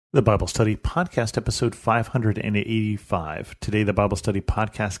The Bible Study Podcast, episode 585. Today, the Bible Study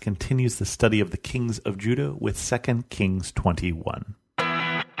Podcast continues the study of the kings of Judah with 2 Kings 21.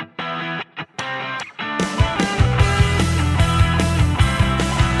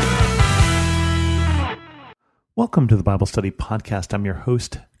 Welcome to the Bible Study Podcast. I'm your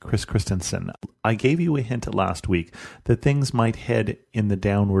host, Chris Christensen. I gave you a hint last week that things might head in the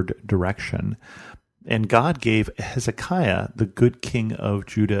downward direction. And God gave Hezekiah, the good king of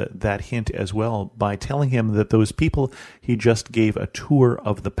Judah, that hint as well by telling him that those people he just gave a tour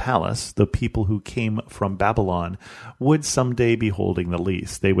of the palace, the people who came from Babylon, would someday be holding the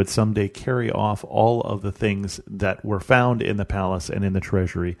lease. They would someday carry off all of the things that were found in the palace and in the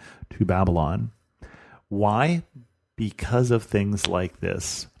treasury to Babylon. Why? Because of things like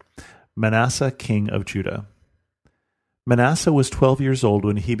this. Manasseh, king of Judah. Manasseh was 12 years old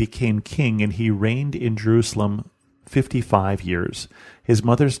when he became king, and he reigned in Jerusalem 55 years. His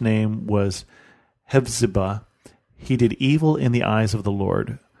mother's name was Hephzibah. He did evil in the eyes of the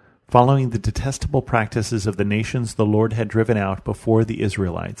Lord, following the detestable practices of the nations the Lord had driven out before the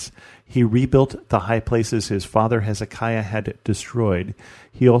Israelites. He rebuilt the high places his father Hezekiah had destroyed.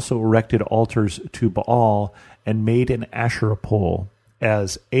 He also erected altars to Baal and made an Asherah pole,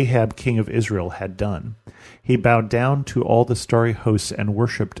 as Ahab king of Israel had done. He bowed down to all the starry hosts and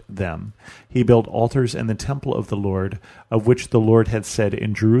worshipped them. He built altars in the temple of the Lord, of which the Lord had said,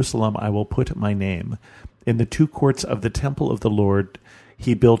 "In Jerusalem I will put my name." In the two courts of the temple of the Lord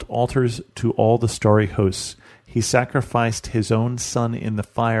he built altars to all the starry hosts. He sacrificed his own son in the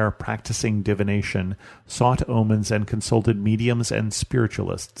fire, practicing divination, sought omens, and consulted mediums and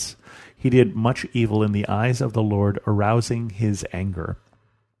spiritualists. He did much evil in the eyes of the Lord, arousing his anger.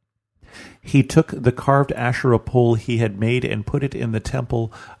 He took the carved Asherah pole he had made and put it in the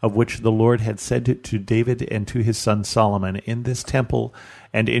temple of which the Lord had said to David and to his son Solomon, "In this temple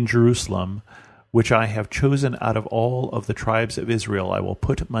and in Jerusalem, which I have chosen out of all of the tribes of Israel, I will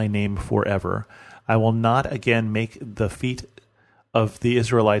put my name forever. I will not again make the feet of the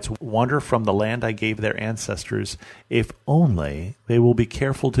Israelites wander from the land I gave their ancestors, if only they will be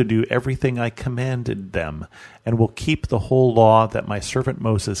careful to do everything I commanded them, and will keep the whole law that my servant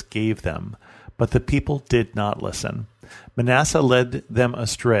Moses gave them." But the people did not listen. Manasseh led them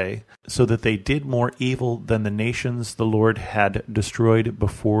astray, so that they did more evil than the nations the Lord had destroyed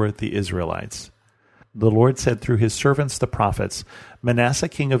before the Israelites. The Lord said through his servants the prophets, "Manasseh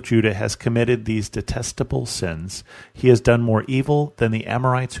king of Judah has committed these detestable sins. He has done more evil than the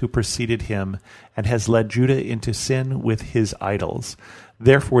Amorites who preceded him, and has led Judah into sin with his idols.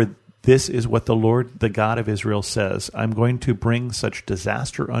 Therefore this is what the Lord, the God of Israel, says: I'm going to bring such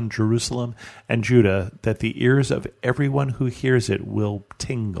disaster on Jerusalem and Judah that the ears of everyone who hears it will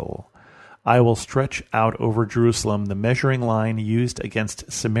tingle. I will stretch out over Jerusalem the measuring line used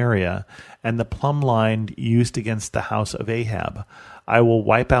against Samaria and the plumb line used against the house of Ahab. I will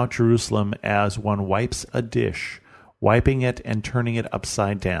wipe out Jerusalem as one wipes a dish, wiping it and turning it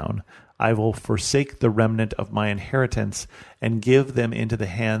upside down. I will forsake the remnant of my inheritance and give them into the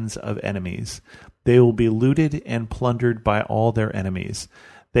hands of enemies. They will be looted and plundered by all their enemies.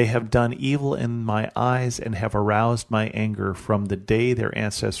 They have done evil in my eyes and have aroused my anger from the day their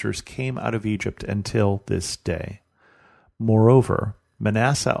ancestors came out of Egypt until this day. Moreover,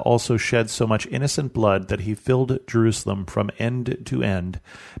 Manasseh also shed so much innocent blood that he filled Jerusalem from end to end,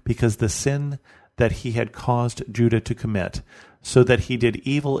 because the sin that he had caused Judah to commit, so that he did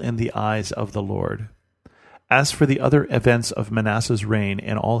evil in the eyes of the Lord. As for the other events of Manasseh's reign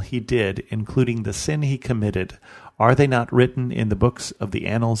and all he did, including the sin he committed, are they not written in the books of the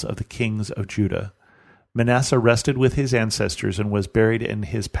annals of the kings of Judah? Manasseh rested with his ancestors and was buried in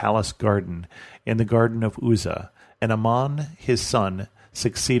his palace garden, in the garden of Uzzah, and Amon his son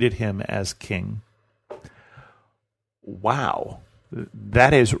succeeded him as king. Wow.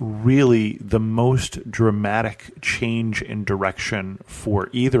 That is really the most dramatic change in direction for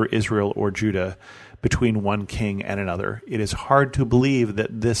either Israel or Judah between one king and another. It is hard to believe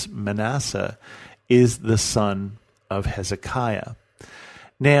that this Manasseh is the son of Hezekiah.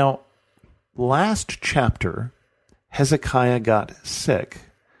 Now, last chapter, Hezekiah got sick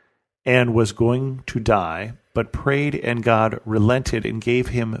and was going to die, but prayed and God relented and gave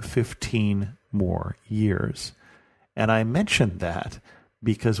him 15 more years. And I mentioned that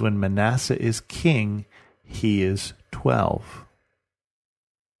because when Manasseh is king, he is 12.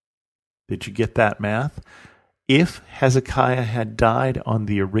 Did you get that math? If Hezekiah had died on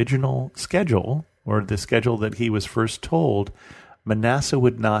the original schedule, or the schedule that he was first told, Manasseh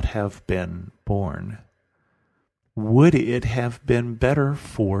would not have been born. Would it have been better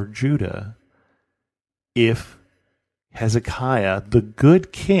for Judah if Hezekiah, the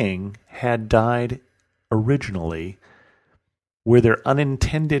good king, had died originally? Were there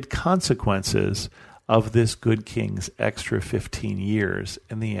unintended consequences of this good king's extra 15 years?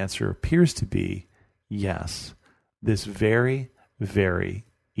 And the answer appears to be yes. This very, very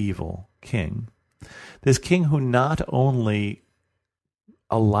evil king. This king who not only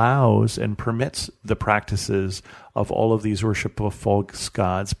allows and permits the practices of all of these worship of false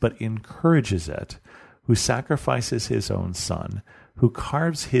gods, but encourages it, who sacrifices his own son, who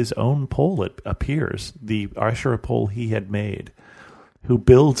carves his own pole, it appears, the Asherah pole he had made, who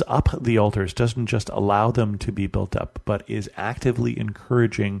builds up the altars, doesn't just allow them to be built up, but is actively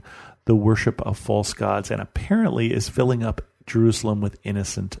encouraging the worship of false gods, and apparently is filling up Jerusalem with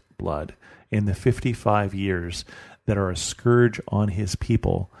innocent blood in the 55 years that are a scourge on his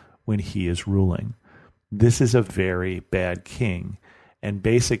people when he is ruling. This is a very bad king. And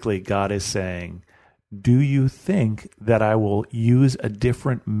basically God is saying, do you think that I will use a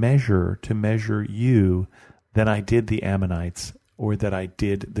different measure to measure you than I did the Ammonites or that I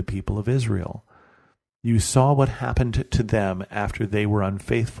did the people of Israel? You saw what happened to them after they were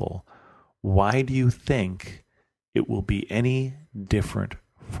unfaithful. Why do you think it will be any different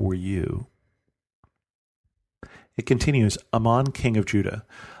for you? It continues, Amon, king of Judah.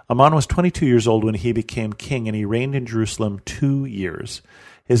 Amon was 22 years old when he became king, and he reigned in Jerusalem 2 years.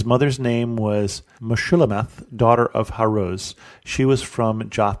 His mother's name was Meshullemeth, daughter of Haroz. She was from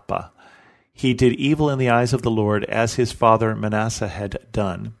Jothbah. He did evil in the eyes of the Lord, as his father Manasseh had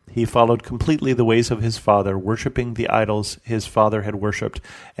done. He followed completely the ways of his father, worshipping the idols his father had worshipped,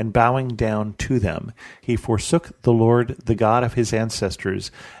 and bowing down to them. He forsook the Lord, the God of his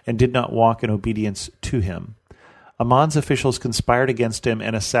ancestors, and did not walk in obedience to him. Amon's officials conspired against him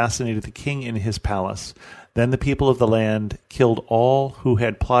and assassinated the king in his palace. Then the people of the land killed all who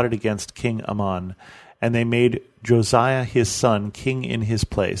had plotted against King Amon, and they made Josiah his son king in his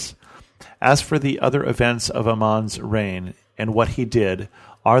place. As for the other events of Amon's reign and what he did,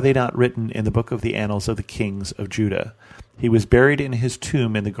 are they not written in the book of the annals of the kings of Judah? He was buried in his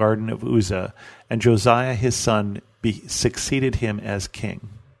tomb in the garden of Uzzah, and Josiah his son succeeded him as king.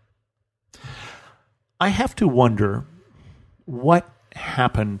 I have to wonder what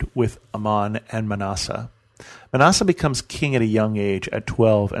happened with Amon and Manasseh. Manasseh becomes king at a young age, at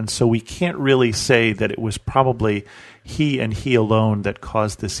 12, and so we can't really say that it was probably he and he alone that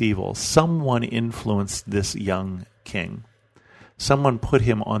caused this evil. Someone influenced this young king. Someone put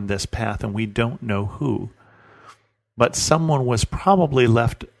him on this path, and we don't know who. But someone was probably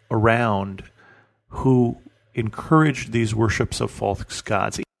left around who encouraged these worships of false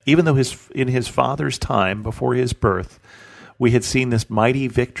gods. Even though in his father's time, before his birth, we had seen this mighty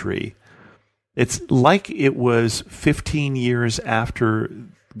victory, it's like it was 15 years after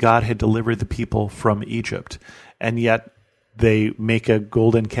God had delivered the people from Egypt, and yet they make a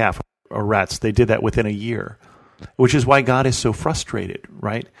golden calf, or rats. They did that within a year, which is why God is so frustrated,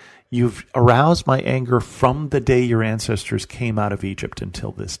 right? You've aroused my anger from the day your ancestors came out of Egypt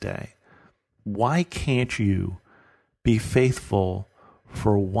until this day. Why can't you be faithful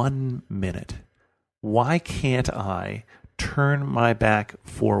for 1 minute? Why can't I turn my back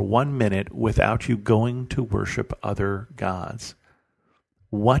for 1 minute without you going to worship other gods?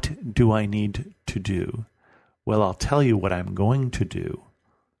 What do I need to do? Well, I'll tell you what I'm going to do.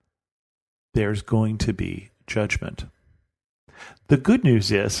 There's going to be judgment. The good news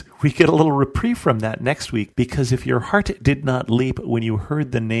is we get a little reprieve from that next week, because if your heart did not leap when you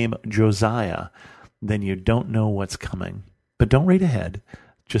heard the name Josiah, then you don't know what's coming. But don't read ahead.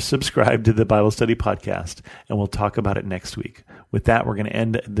 Just subscribe to the Bible Study Podcast, and we'll talk about it next week. With that, we're going to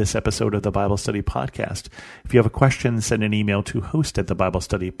end this episode of the Bible Study Podcast. If you have a question, send an email to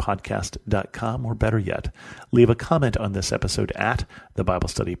host@thebiblestudypodcast.com, or better yet, leave a comment on this episode at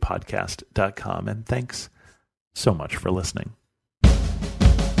thebiblestudypodcast.com. And thanks so much for listening.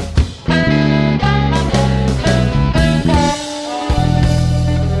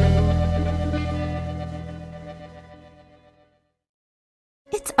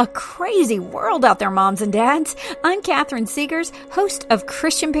 It's a crazy world out there, moms and dads. I'm Catherine Seegers, host of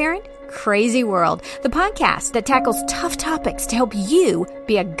Christian Parent Crazy World, the podcast that tackles tough topics to help you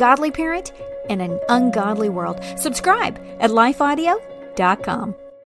be a godly parent in an ungodly world. Subscribe at lifeaudio.com.